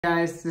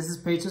Guys, this is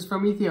Petrus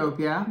from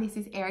Ethiopia. This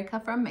is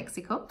Erica from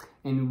Mexico.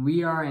 And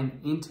we are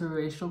an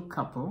interracial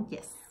couple.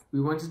 Yes.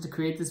 We wanted to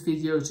create this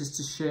video just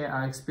to share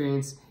our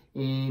experience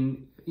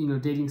in,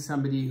 dating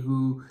somebody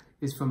who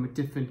is from a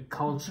different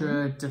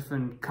culture,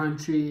 different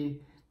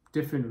country,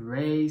 different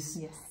race.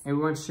 Yes. And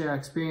we want to share our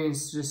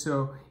experience just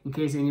so in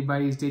case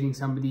anybody is dating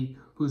somebody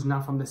who's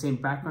not from the same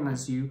background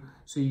as you,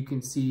 so you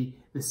can see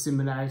the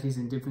similarities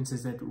and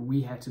differences that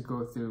we had to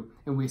go through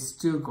and we're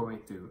still going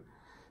through.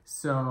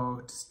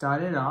 So to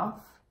start it off,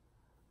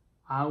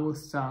 I will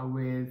start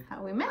with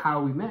how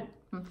we met.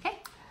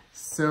 Okay.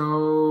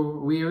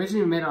 So we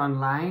originally met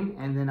online,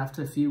 and then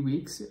after a few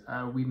weeks,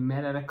 we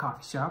met at a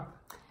coffee shop.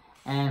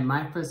 And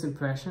my first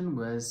impression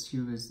was she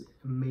was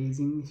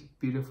amazing,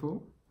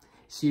 beautiful.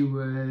 She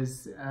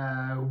was,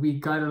 we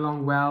got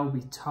along well, we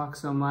talked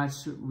so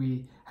much,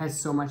 we had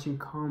so much in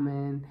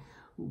common.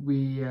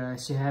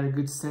 She had a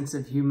good sense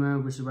of humor,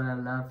 which is what I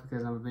love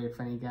because I'm a very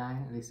funny guy,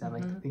 at least I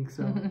like to think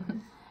so.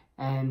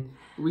 And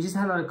we just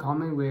had a lot of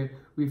common where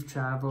we've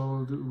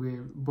traveled,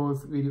 we're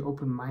both really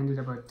open-minded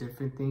about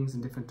different things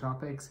and different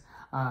topics.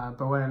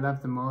 But what I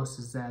love the most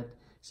is that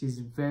she's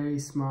very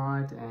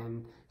smart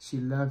and she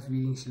loves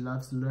reading, she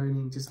loves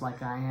learning just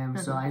like I am.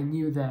 So I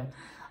knew that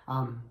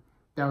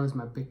that was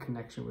my big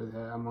connection with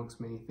her amongst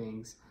many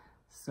things.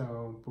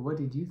 So, but what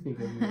did you think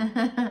of me?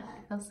 That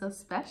was so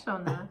special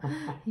now.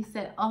 He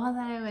said all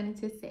that I wanted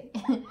to say.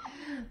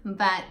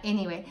 But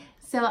anyway,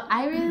 so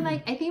I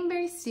really I think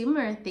very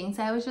similar things.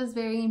 I was just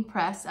very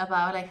impressed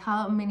about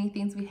how many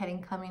things we had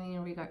in common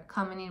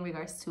in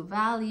regards to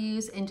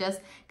values and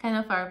just kind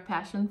of our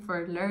passion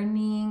for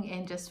learning,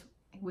 and just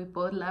we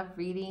both love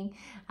reading,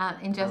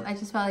 and just I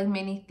just felt like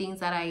many things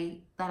that I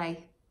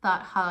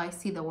thought how I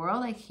see the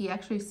world, he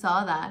actually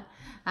saw that,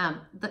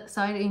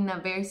 saw it in a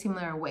very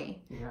similar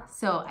way. Yeah.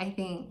 So I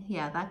think,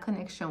 that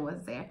connection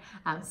was there.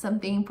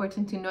 Something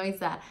important to know is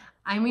that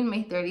I'm in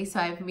my 30s, so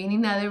I've been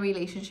in other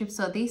relationships.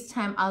 So this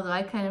time, although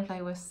I kind of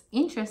was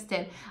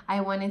interested,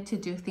 I wanted to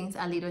do things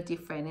a little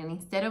different. And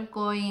instead of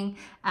going,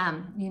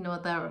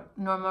 the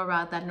normal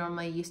route that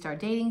normally you start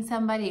dating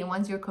somebody, and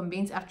once you're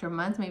convinced after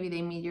months, maybe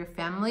they meet your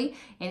family.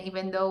 And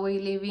even though we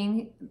live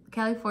in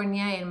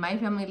California and my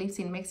family lives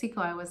in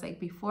Mexico, I was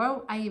like,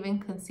 before I even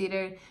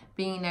considered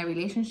being in a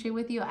relationship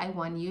with you, I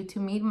want you to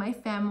meet my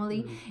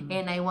family,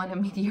 and I want to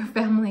meet your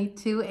family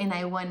too. And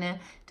I want to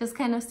just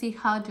kind of see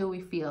how do we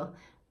feel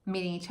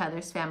meeting each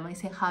other's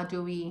families, and how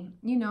do we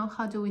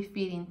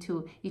fit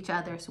into each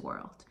other's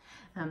world.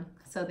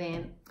 So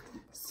then,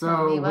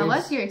 tell me, what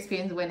was your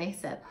experience when I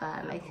said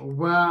that?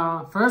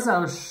 Well, first I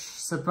was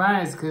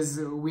surprised because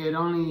we had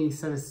only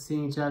started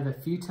seeing each other a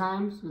few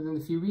times within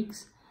a few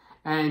weeks,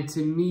 and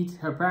to meet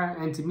her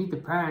and to meet the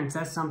parents,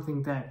 that's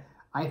something that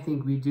I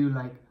think we do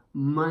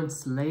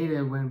months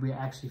later when we're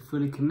actually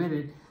fully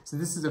committed. So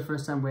this is the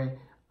first time where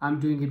I'm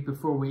doing it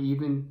before we're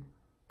even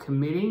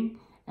committing.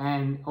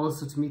 And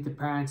also to meet the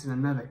parents in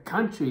another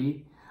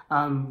country,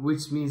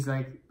 which means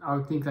I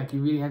would think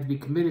you really have to be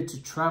committed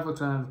to travel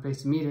to another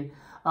place to meet it.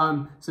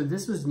 So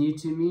this was new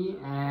to me,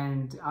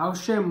 and I'll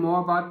share more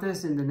about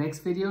this in the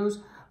next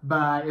videos,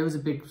 but it was a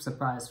big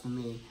surprise for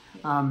me.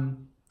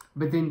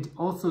 But then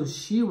also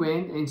she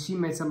went and she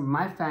met some of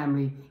my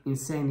family in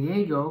San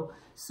Diego.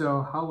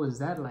 So how was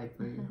that like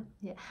for you?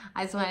 Yeah,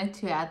 I just wanted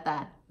to add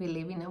that we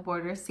live in a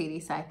border city,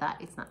 so I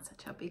thought it's not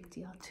such a big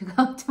deal to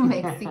go to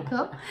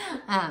Mexico.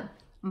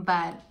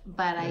 But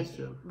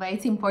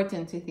it's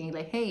important to think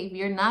hey, if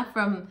you're not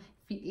from,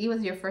 it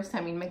was your first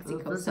time in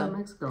Mexico.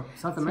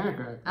 South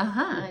America.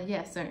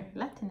 Yes, or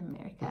Latin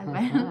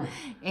America.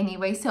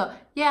 Anyway, so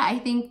yeah, I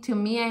think to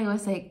me I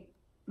was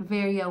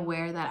very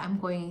aware that I'm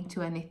going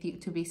to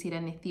visit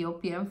an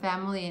Ethiopian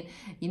family,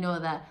 and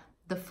that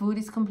the food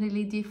is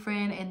completely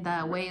different, and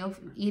the way of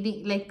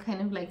eating,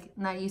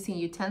 not using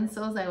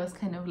utensils. I was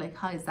kind of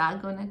how is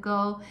that gonna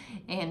go?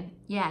 And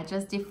yeah,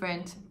 just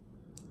different.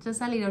 Just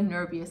a little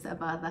nervous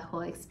about the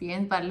whole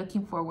experience, but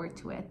looking forward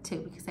to it too,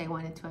 because I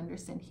wanted to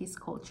understand his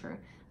culture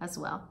as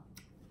well.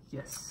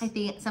 Yes. I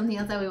think something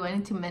else that we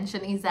wanted to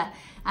mention is that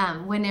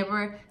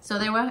so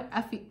there were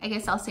a few, I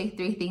guess I'll say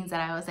 3 things that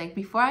I was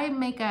before I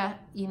make a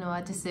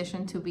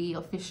decision to be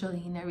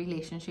officially in a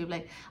relationship,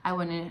 I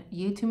wanted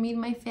you to meet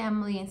my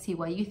family and see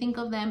what you think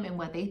of them and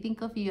what they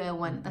think of you. I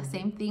want the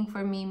same thing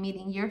for me,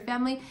 meeting your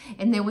family.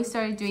 And then we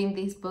started doing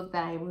this book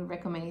that I would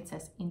recommend. It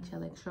says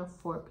Intellectual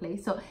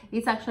Foreplay. So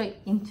it's actually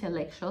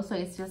intellectual. So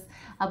it's just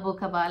a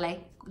book about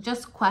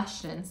just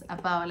questions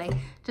about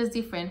just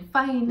different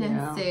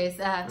finances,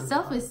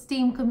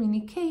 self-esteem,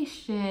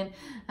 communication,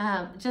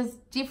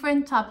 just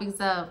different topics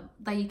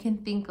that you can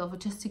think of,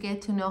 just to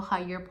get to know how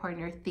your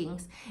partner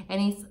thinks.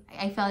 And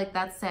I felt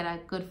that set a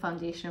good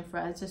foundation for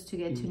us, just to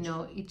get to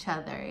know each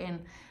other and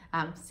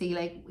see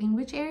in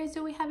which areas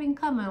do we have in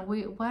common,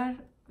 what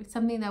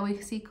something that we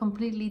see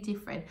completely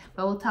different.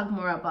 But we'll talk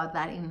more about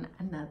that in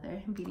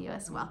another video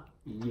as well.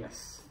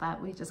 Yes.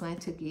 But we just wanted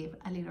to give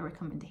a little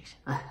recommendation.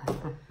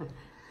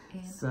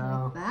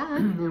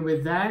 And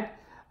with that,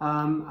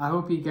 I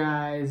hope you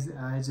guys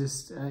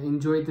just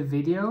enjoyed the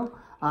video.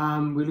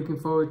 We're looking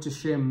forward to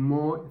share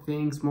more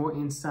things, more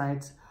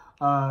insights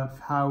of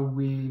how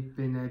we've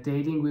been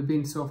dating. We've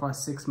been so far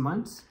 6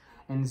 months,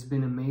 and it's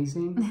been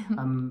amazing.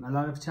 A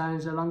lot of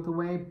challenges along the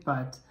way,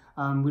 but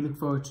we look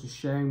forward to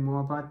sharing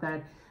more about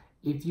that.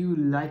 If you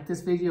liked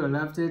this video or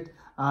loved it,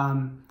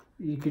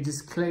 you could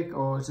just click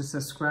or just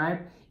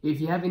subscribe. If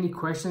you have any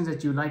questions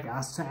that you'd like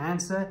us to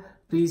answer,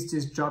 please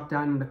just drop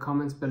down in the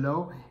comments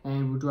below,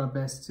 and we'll do our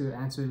best to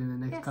answer it in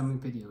the next coming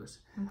videos.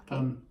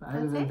 Okay.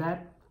 Other than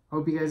that,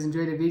 hope you guys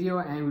enjoyed the video,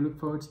 and we look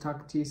forward to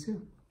talking to you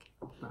soon.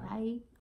 Bye.